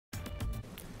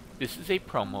This is a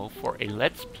promo for a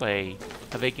Let's Play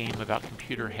of a game about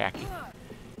computer hacking.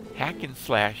 Hack and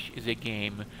Slash is a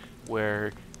game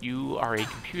where you are a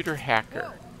computer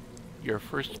hacker. Your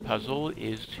first puzzle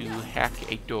is to hack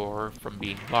a door from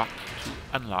being locked to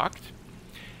unlocked.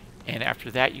 And after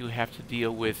that you have to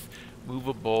deal with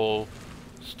movable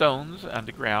stones on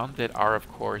the ground that are, of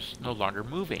course, no longer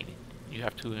moving. You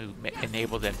have to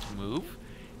enable them to move,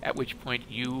 at which point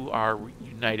you are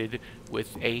united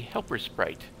with a helper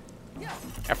sprite.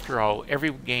 After all,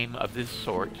 every game of this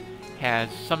sort has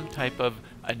some type of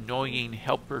annoying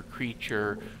helper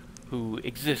creature who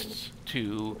exists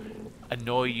to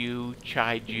annoy you,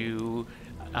 chide you,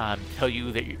 tell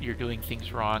you that you're doing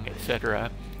things wrong,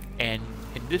 etc. And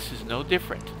this is no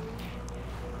different.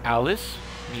 Alice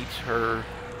meets her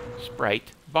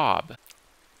sprite, Bob.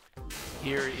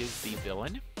 Here is the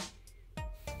villain.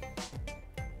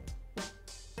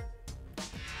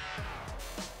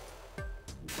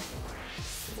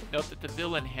 Note that the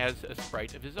villain has a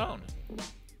sprite of his own.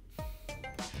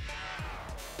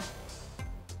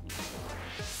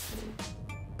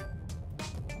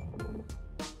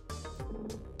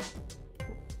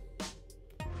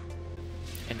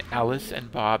 And Alice and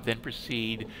Bob then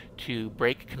proceed to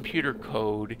break computer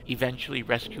code, eventually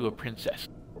rescue a princess.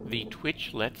 The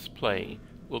Twitch Let's Play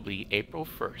will be April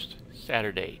 1st,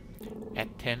 Saturday,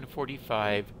 at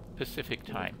 10:45 Pacific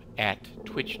Time at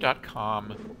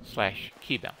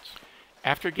twitch.com/keybounce.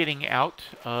 After getting out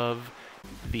of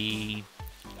the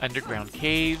underground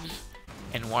caves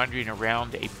and wandering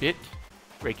around a bit,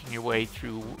 breaking your way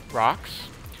through rocks,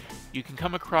 you can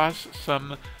come across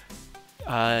some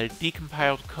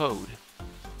decompiled code.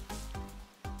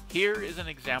 Here is an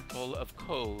example of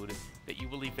code that you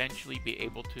will eventually be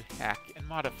able to hack and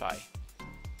modify.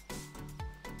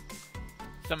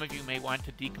 Some of you may want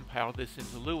to decompile this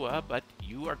into Lua, but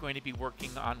you are going to be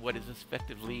working on what is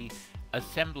effectively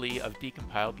assembly of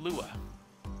decompiled Lua.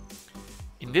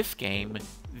 In this game,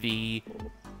 the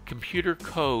computer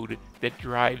code that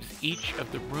drives each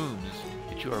of the rooms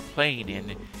that you are playing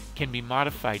in can be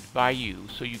modified by you,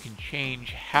 so you can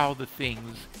change how the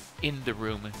things in the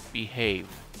room behave.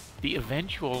 The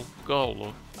eventual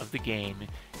goal of the game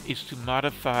is to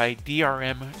modify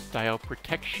DRM-style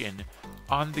protection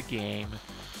on the game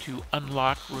to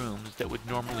unlock rooms that would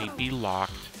normally be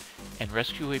locked and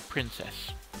rescue a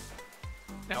princess.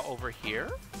 Now over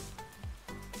here,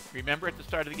 remember at the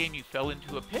start of the game you fell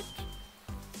into a pit?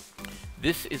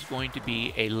 This is going to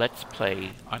be a Let's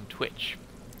Play on Twitch.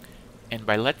 And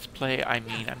by Let's Play I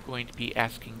mean I'm going to be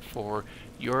asking for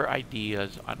your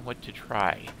ideas on what to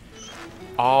try.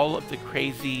 All of the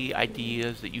crazy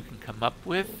ideas that you can come up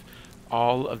with,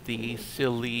 all of the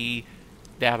silly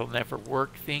that'll never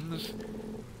work things.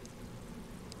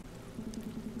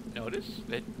 Notice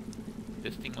that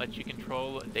this thing lets you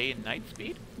control day and night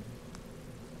speed.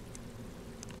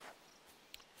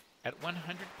 At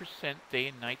 100% day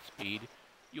and night speed,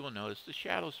 you will notice the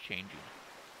shadows changing.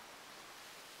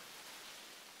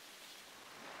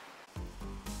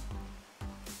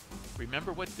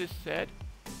 Remember what this said?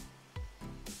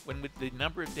 When the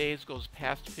number of days goes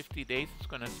past 50 days, it's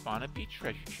going to spawn a beach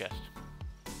treasure chest.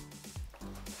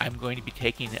 I'm going to be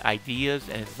taking ideas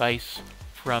and advice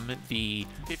from the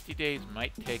 50 days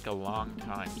might take a long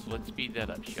time, so let's speed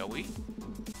that up, shall we?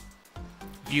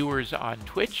 Viewers on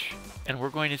Twitch, and we're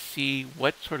going to see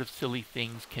what sort of silly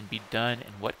things can be done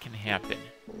and what can happen.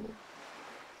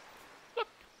 Look!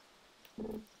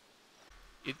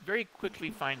 You very quickly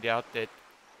find out that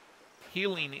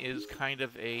healing is kind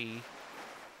of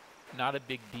not a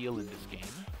big deal in this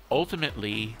game.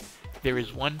 Ultimately, there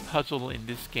is one puzzle in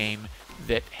this game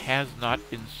that has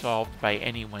not been solved by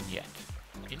anyone yet.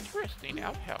 Interesting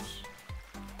outhouse.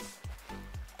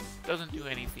 Doesn't do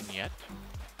anything yet.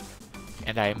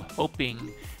 And I am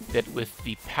hoping that with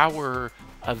the power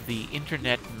of the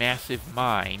internet massive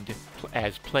mind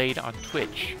as played on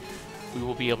Twitch, we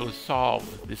will be able to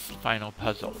solve this final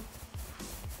puzzle.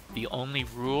 The only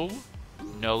rule,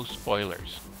 no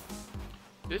spoilers.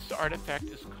 This artifact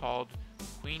is called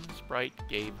Queen Sprite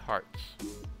Gave Hearts,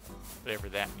 whatever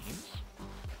that means.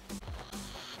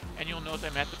 And you'll note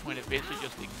I'm at the point of basically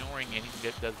just ignoring anything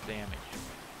that does damage.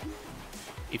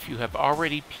 If you have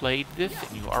already played this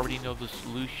and you already know the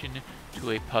solution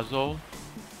to a puzzle,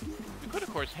 we could of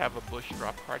course have a bush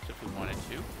drop hearts if we wanted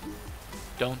to.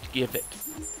 Don't give it.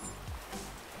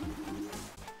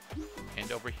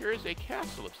 And over here is a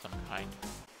castle of some kind.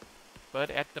 But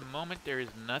at the moment there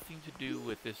is nothing to do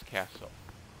with this castle.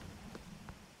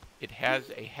 It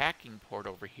has a hacking port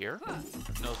over here.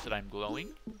 Notice that I'm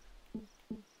glowing.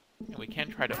 And we can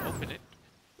try to open it.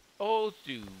 Oh,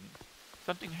 dude.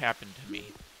 Something happened to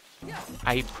me.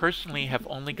 I personally have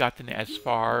only gotten as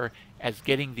far as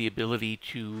getting the ability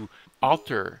to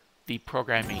alter the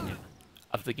programming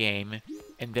of the game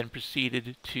and then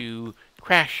proceeded to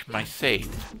crash my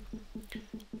save.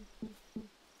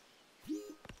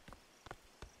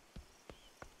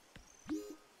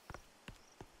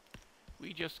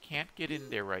 We just can't get in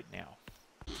there right now.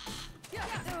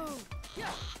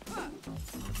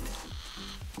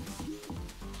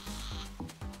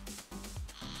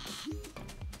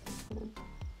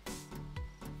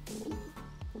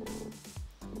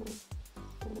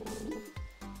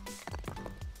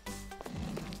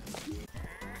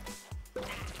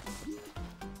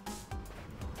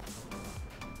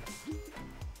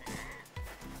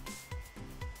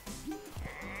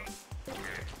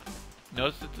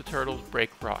 Notice that the turtles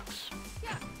break rocks.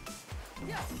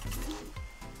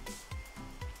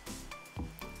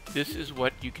 This is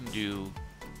what you can do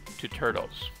to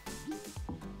turtles.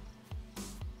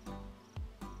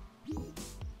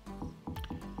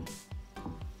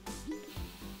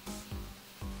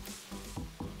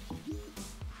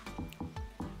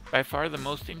 By far the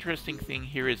most interesting thing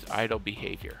here is idle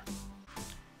behavior.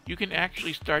 You can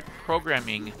actually start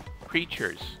programming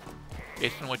creatures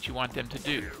based on what you want them to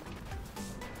do.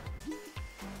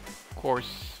 Of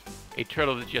course, a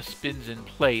turtle that just spins in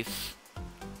place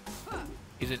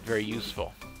isn't very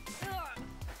useful.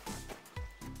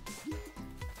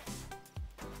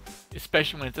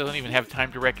 Especially when it doesn't even have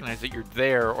time to recognize that you're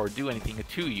there or do anything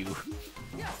to you.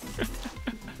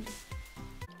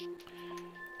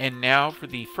 And now for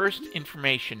the first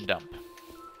information dump.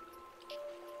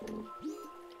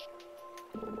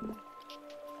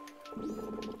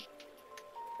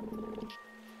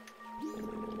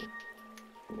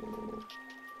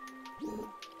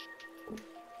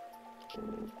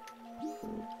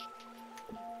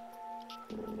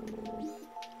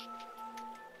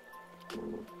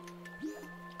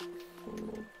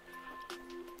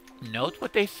 Note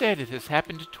what they said, it has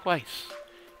happened twice.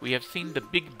 We have seen the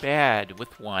big bad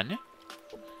with one.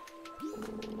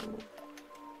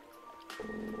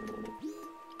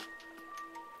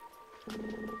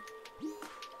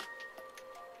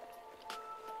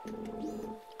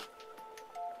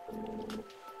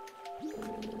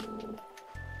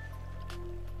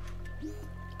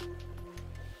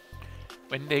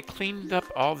 When they cleaned up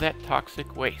all that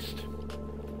toxic waste.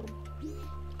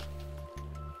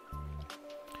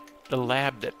 The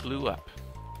lab that blew up.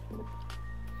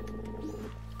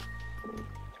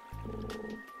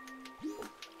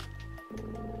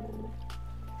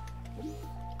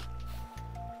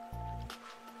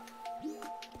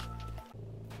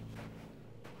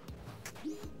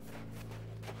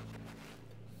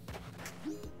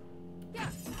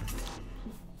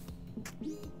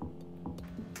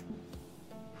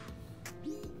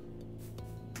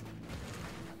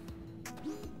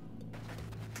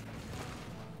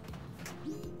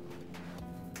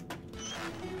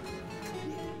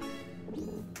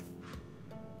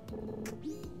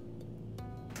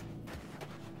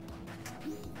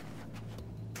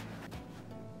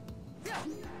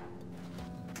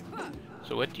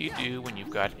 So what do you do when you've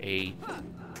got a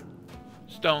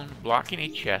stone blocking a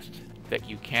chest that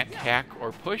you can't hack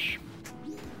or push?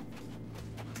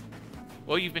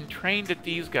 Well, you've been trained at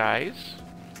these guys.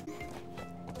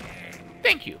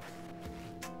 Thank you.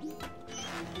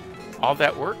 All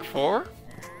that work for?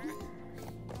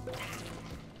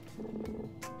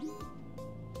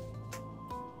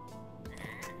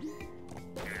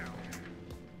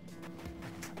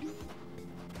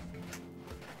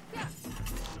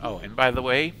 Oh, and by the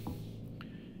way,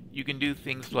 you can do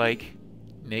things like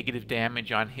negative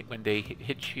damage on hit when they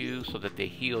hit you so that they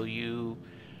heal you.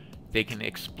 They can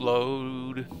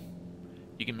explode.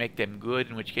 You can make them good,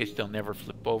 in which case they'll never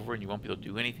flip over and you won't be able to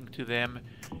do anything to them.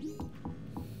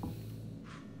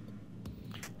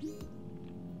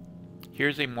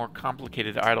 Here's a more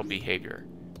complicated idle behavior.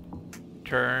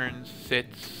 Turns,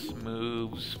 sits,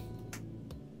 moves.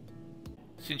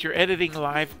 Since you're editing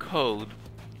live code,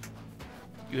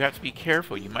 you have to be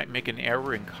careful. You might make an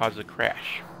error and cause a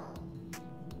crash.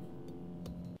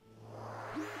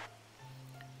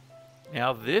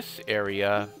 Now this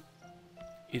area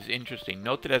is interesting.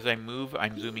 Note that as I move,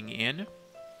 I'm zooming in.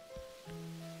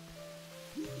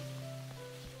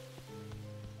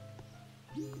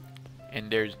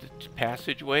 And there's the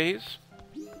passageways.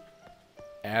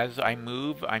 As I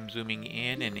move, I'm zooming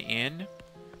in and in.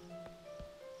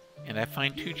 And I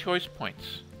find 2 choice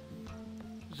points.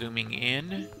 Zooming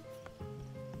in,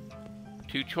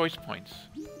 2 choice points.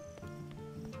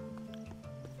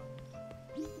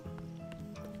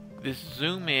 This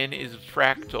zoom in is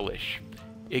fractalish.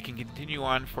 It can continue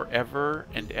on forever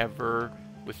and ever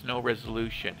with no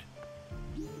resolution.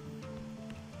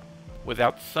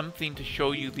 Without something to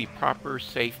show you the proper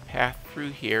safe path through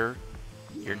here,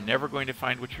 you're never going to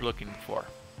find what you're looking for.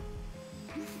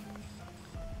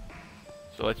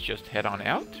 So let's just head on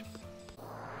out.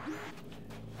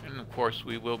 And of course,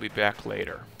 we will be back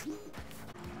later.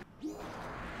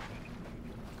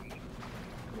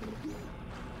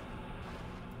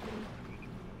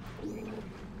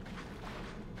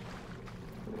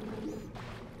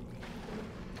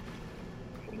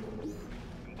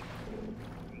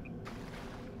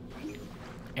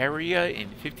 Area in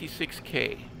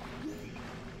 56K.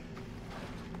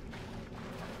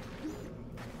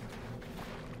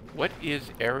 What is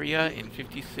area in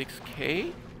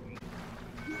 56K?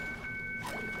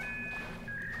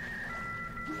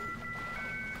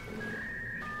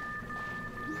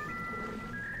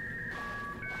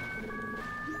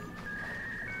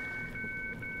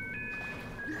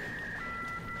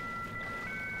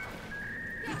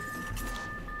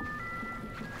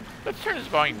 Let's turn his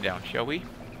volume down, shall we?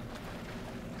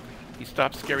 He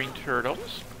stopped scaring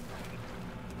turtles.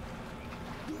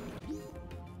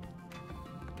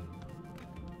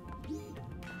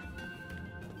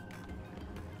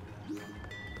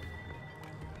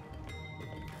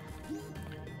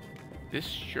 This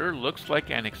sure looks like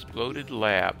an exploded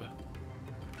lab.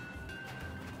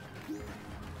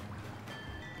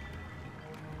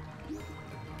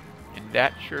 And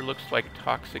that sure looks like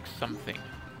toxic something.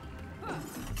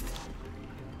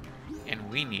 And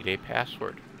we need a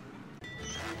password.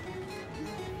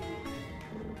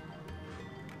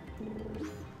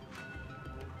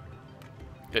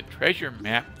 The treasure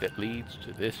map that leads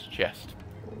to this chest.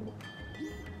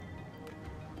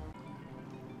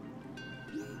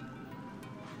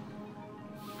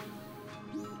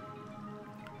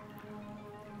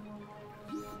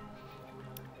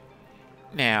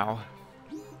 Now,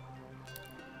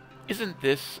 isn't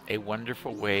this a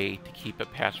wonderful way to keep a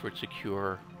password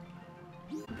secure?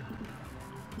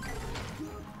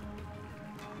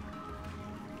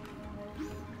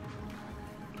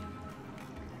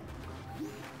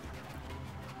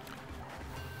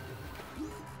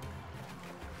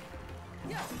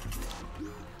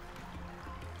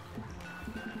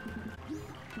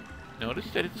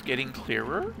 Notice that it's getting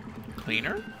clearer,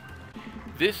 cleaner.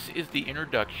 This is the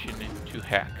introduction to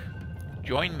Hack.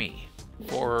 Join me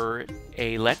for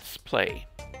a Let's Play.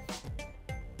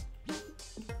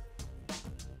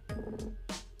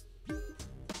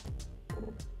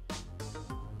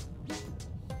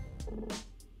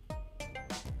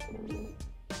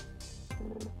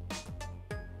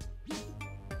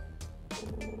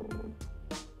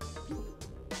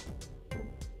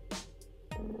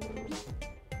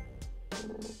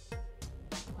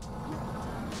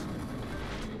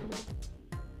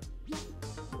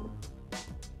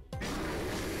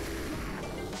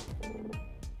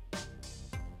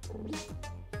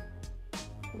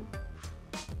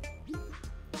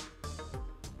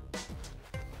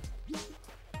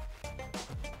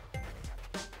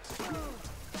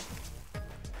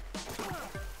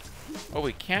 Oh,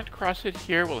 we can't cross it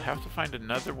here. We'll have to find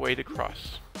another way to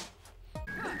cross.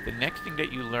 The next thing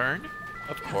that you learn,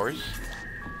 of course,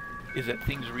 is that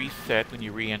things reset when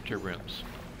you re-enter rooms.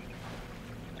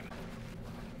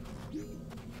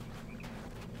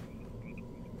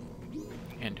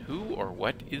 And who or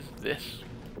what is this?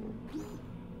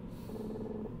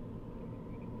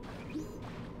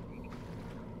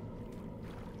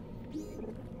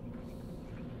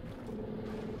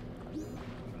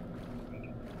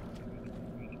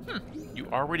 You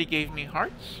already gave me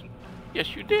hearts?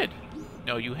 Yes, you did.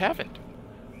 No, you haven't.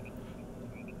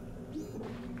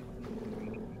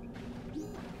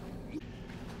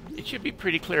 It should be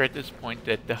pretty clear at this point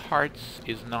that the hearts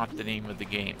is not the name of the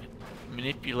game.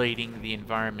 Manipulating the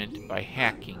environment by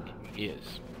hacking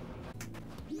is.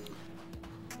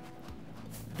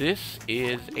 This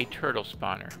is a turtle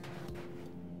spawner.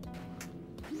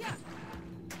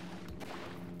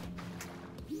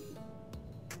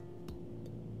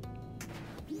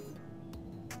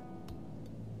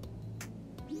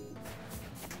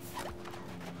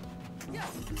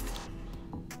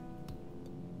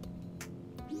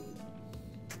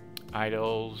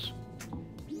 Idles,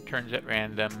 turns at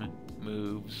random,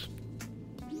 moves.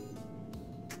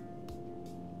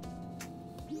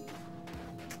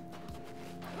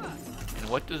 And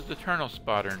what does the turtle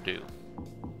spotter do?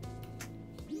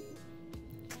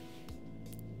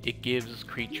 It gives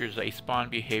creatures a spawn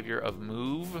behavior of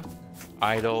move,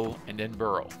 idle, and then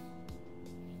burrow.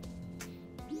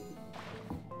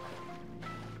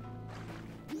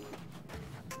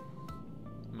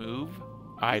 Move,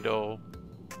 idle,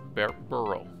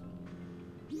 burrow.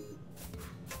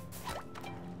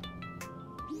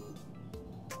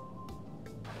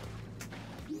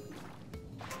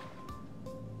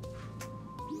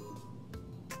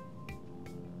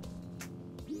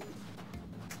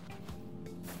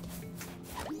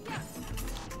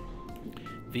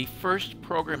 The first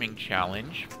programming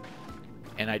challenge,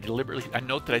 and I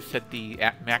note that I set the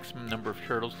maximum number of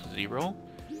turtles to 0.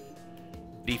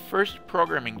 The first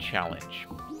programming challenge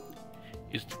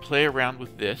is to play around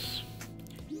with this,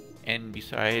 and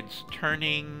besides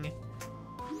turning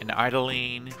and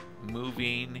idling,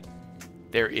 moving,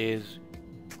 there is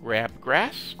grab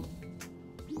grass,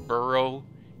 burrow,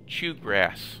 chew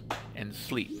grass, and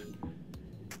sleep.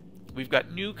 We've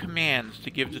got new commands to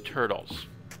give to turtles.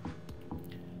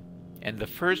 And the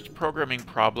first programming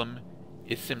problem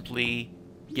is simply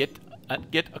get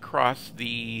across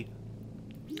the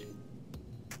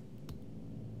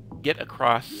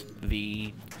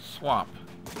swamp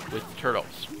with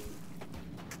turtles.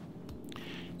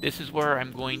 This is where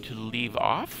I'm going to leave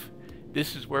off.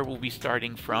 This is where we'll be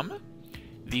starting from.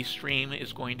 The stream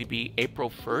is going to be April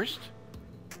 1st,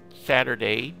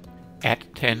 Saturday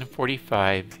at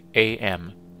 10:45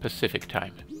 a.m. Pacific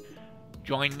time.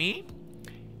 Join me,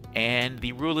 and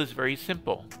the rule is very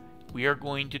simple. We are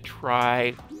going to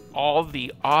try all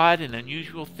the odd and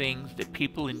unusual things that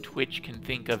people in Twitch can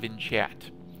think of in chat.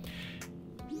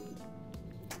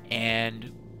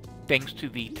 And thanks to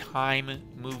the time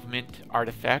movement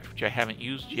artifact, which I haven't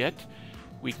used yet,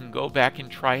 we can go back and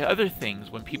try other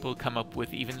things when people come up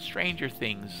with even stranger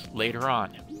things later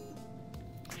on.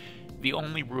 The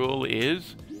only rule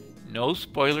is no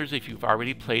spoilers if you've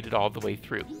already played it all the way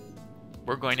through.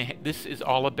 This is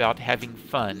all about having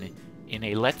fun in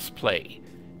a Let's Play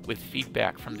with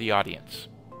feedback from the audience.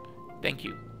 Thank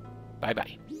you.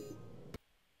 Bye-bye.